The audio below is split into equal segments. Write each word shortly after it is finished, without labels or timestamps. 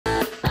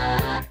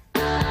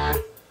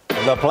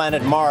The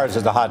planet Mars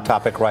is a hot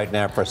topic right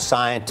now for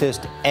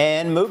scientists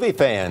and movie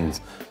fans.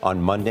 On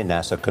Monday,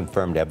 NASA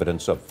confirmed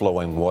evidence of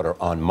flowing water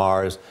on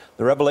Mars.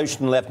 The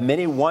revelation left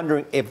many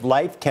wondering if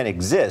life can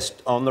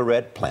exist on the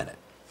red planet.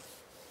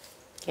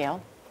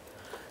 Gail?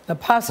 The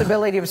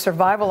possibility of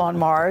survival on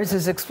Mars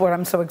is explored.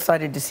 I'm so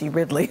excited to see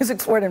Ridley. Is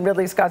explored in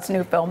Ridley Scott's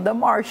new film, The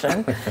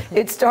Martian.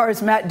 It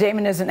stars Matt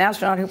Damon as an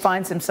astronaut who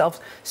finds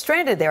himself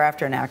stranded there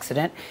after an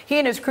accident. He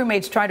and his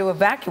crewmates try to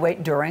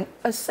evacuate during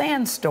a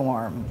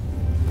sandstorm.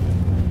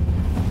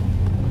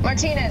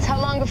 Martinez,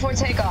 how long before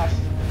takeoff?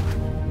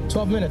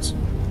 12 minutes.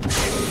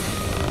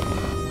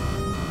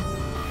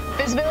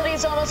 Visibility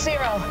is almost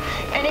zero.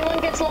 Anyone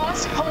gets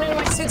lost, hone into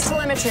my suit's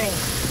telemetry.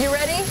 You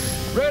ready?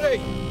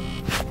 Ready.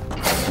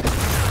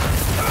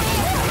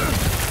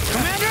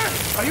 Commander,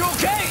 are you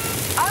okay?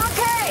 I'm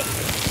okay.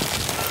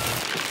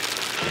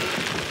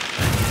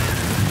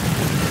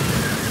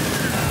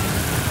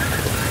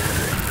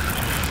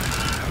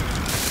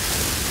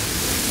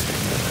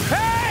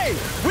 Hey!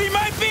 We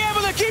might be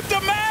able to keep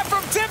the map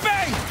from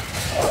tipping!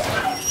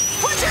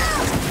 Watch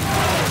out!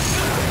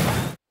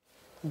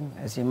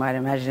 As you might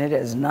imagine, it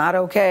is not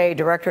okay.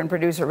 Director and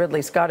producer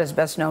Ridley Scott is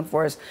best known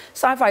for his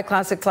sci-fi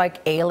classics like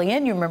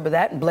Alien, you remember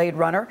that, and Blade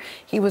Runner.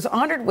 He was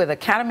honored with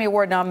Academy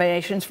Award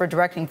nominations for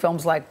directing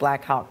films like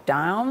Black Hawk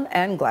Down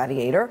and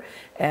Gladiator.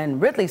 And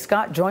Ridley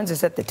Scott joins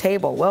us at the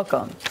table.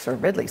 Welcome, Sir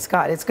Ridley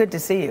Scott. It's good to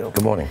see you.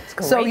 Good morning.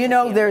 So, you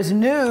know, there's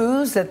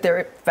news that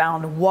they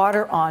found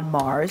water on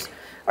Mars.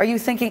 Are you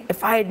thinking,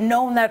 if I had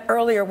known that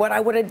earlier, what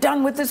I would have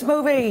done with this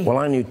movie? Well,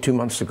 I knew 2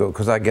 months ago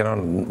because I get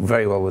on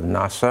very well with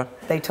NASA.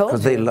 They told you?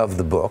 Because they love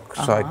the book.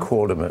 So I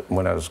called them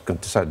when I was going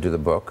to decide to do the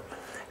book.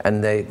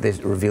 And they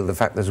revealed the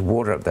fact there's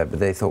water up there, but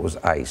they thought it was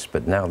ice.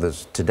 But now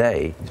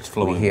today,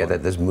 we hear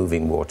that there's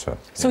moving water.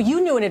 So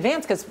you knew in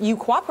advance because you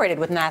cooperated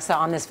with NASA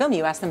on this film.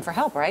 You asked them for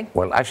help, right?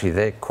 Well, actually,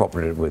 they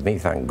cooperated with me,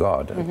 thank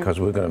God, because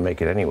we're going to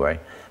make it anyway.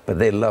 But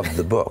they loved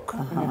the book.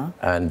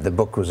 And the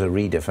book was a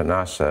reader for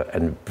NASA.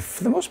 And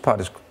for the most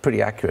part, it's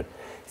pretty accurate.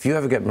 If you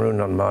ever get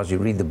marooned on Mars, you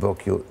read the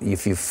book,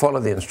 if you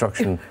follow the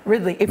instruction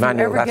Ridley, if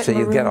manual, you ever that's get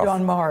how you get marooned off.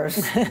 on Mars.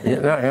 You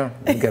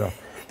get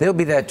off. They'll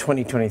be there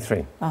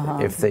 2023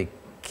 if they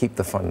keep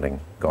the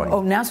funding going.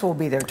 Oh, NASA will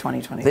be there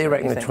 2020. They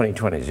reckon the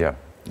 2020s, yeah.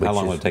 How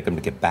long will it take them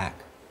to get back?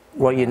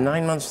 Well, you're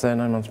 9 months there,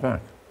 9 months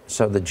back.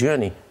 So the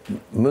journey,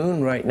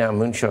 Moon right now,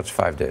 Moonshot's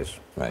 5 days.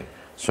 Right.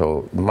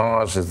 So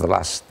Mars is the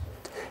last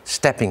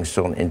stepping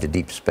stone into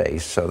deep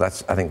space. So I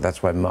think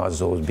that's why Mars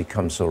has always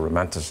become so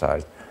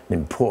romanticized and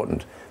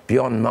important.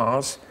 Beyond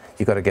Mars,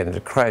 you've got to get into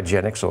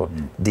cryogenics or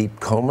deep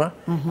coma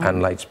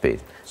and light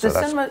speed. So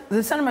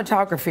the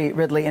cinematography,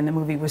 Ridley, in the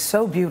movie was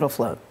so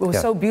beautiful. It was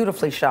so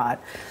beautifully shot.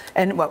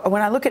 And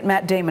when I look at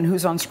Matt Damon,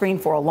 who's on screen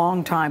for a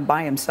long time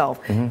by himself,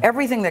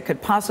 everything that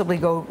could possibly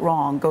go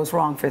wrong goes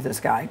wrong for this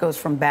guy. It goes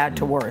from bad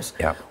to worse.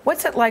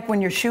 What's it like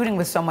when you're shooting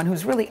with someone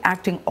who's really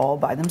acting all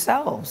by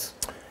themselves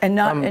and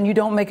and you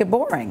don't make it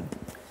boring?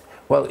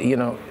 Well, you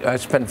know, I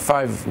spent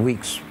 5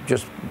 weeks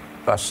just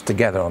us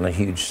together on a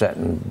huge set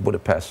in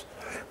Budapest,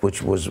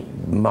 which was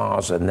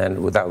Mars, and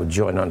then that would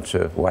join on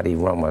to Wadi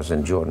Rum was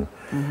in Jordan.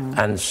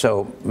 And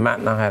so Matt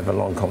and I have a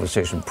long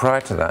conversation.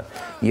 Prior to that,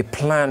 you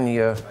plan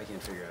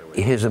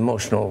his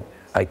emotional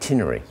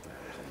itinerary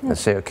and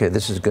say, okay,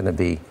 this is going to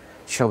be,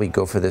 shall we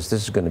go for this?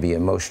 This is going to be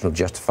emotional,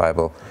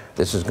 justifiable.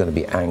 This is going to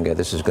be anger.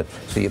 This is good.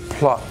 So you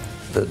plot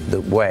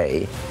the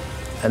way,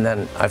 and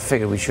then I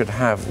figured we should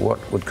have what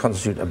would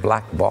constitute a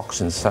black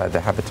box inside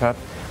the habitat,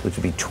 which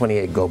would be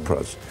 28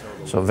 GoPros.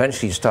 So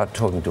eventually you start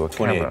talking to a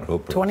camera.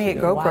 28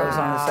 GoPros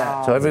on the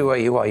set. So everywhere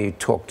you are, you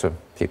talk to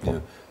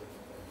people.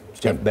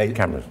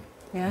 Cameras.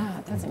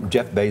 Yeah, that's incredible.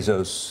 Jeff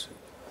Bezos,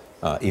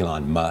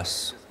 Elon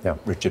Musk,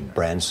 Richard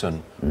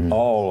Branson,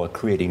 all are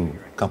creating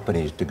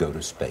companies to go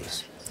to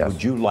space.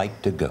 Would you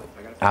like to go?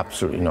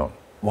 Absolutely not.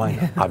 Why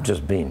not? I've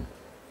just been.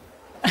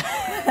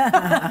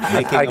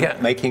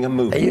 Making a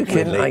movie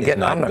is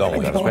not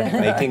going.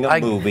 Making a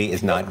movie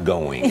is not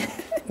going.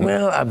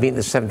 Well, I've been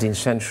the 17th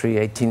century,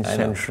 18th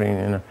century, you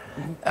know.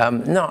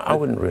 No, I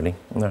wouldn't really.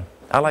 No,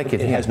 I like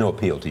it. It has no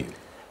appeal to you.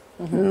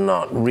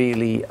 Not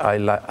really. I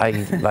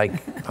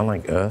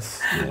like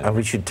Earth.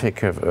 We should take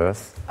care of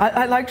Earth.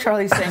 I like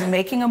Charlie saying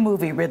making a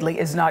movie, Ridley,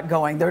 is not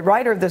going. The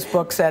writer of this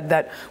book said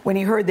that when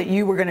he heard that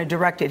you were going to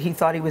direct it, he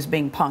thought he was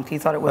being punked. He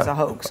thought it was a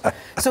hoax.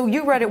 So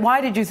you read it. Why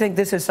did you think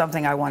this is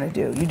something I want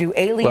to do? You do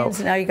Aliens,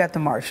 and now you got The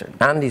Martian.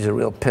 Andy's a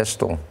real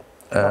pistol.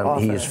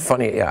 He's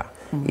funny. Yeah,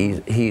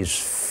 he's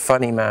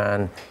funny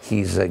man.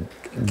 He's a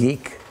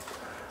geek,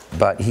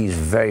 but he's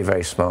very,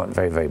 very smart,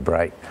 very, very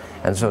bright.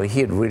 And so he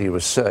had really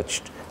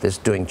researched this,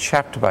 doing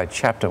chapter by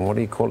chapter, and what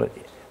do you call it,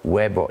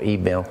 web or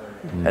email,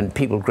 and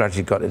people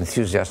gradually got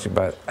enthusiastic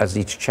about it as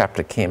each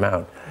chapter came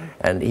out.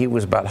 And he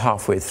was about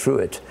halfway through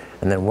it,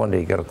 and then one day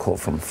he got a call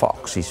from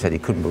Fox. He said he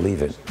couldn't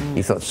believe it.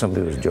 He thought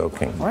somebody was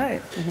joking.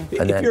 Right.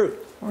 And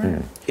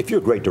if you're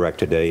a great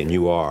director today, and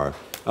you are,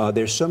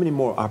 there's so many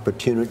more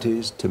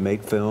opportunities to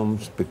make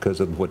films because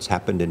of what's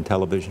happened in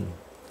television.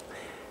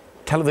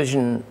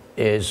 Television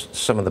is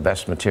some of the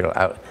best material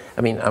out.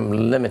 I mean, I'm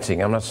not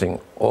saying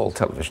all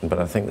television, but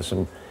I think there's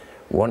some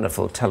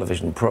wonderful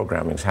television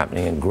programmings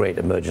happening and great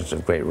emergence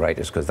of great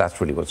writers, because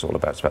that's really what it's all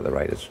about. It's about the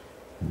writers.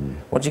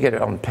 Once you get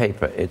it on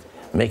paper,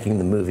 making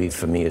the movie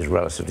for me is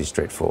relatively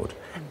straightforward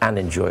and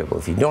enjoyable.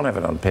 If you don't have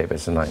it on paper,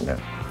 it's a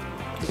nightmare.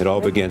 It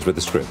all begins with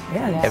the script.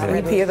 Yeah,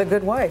 MVP of The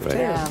Good Wife, too.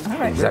 Yeah. All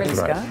right, Exactly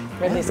Ridley right.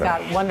 Scott. Ridley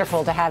Scott,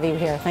 wonderful to have you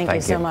here. Thank you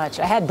Thank so you. much.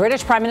 Ahead,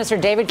 British Prime Minister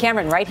David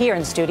Cameron right here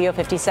in Studio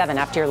 57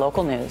 after your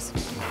local news.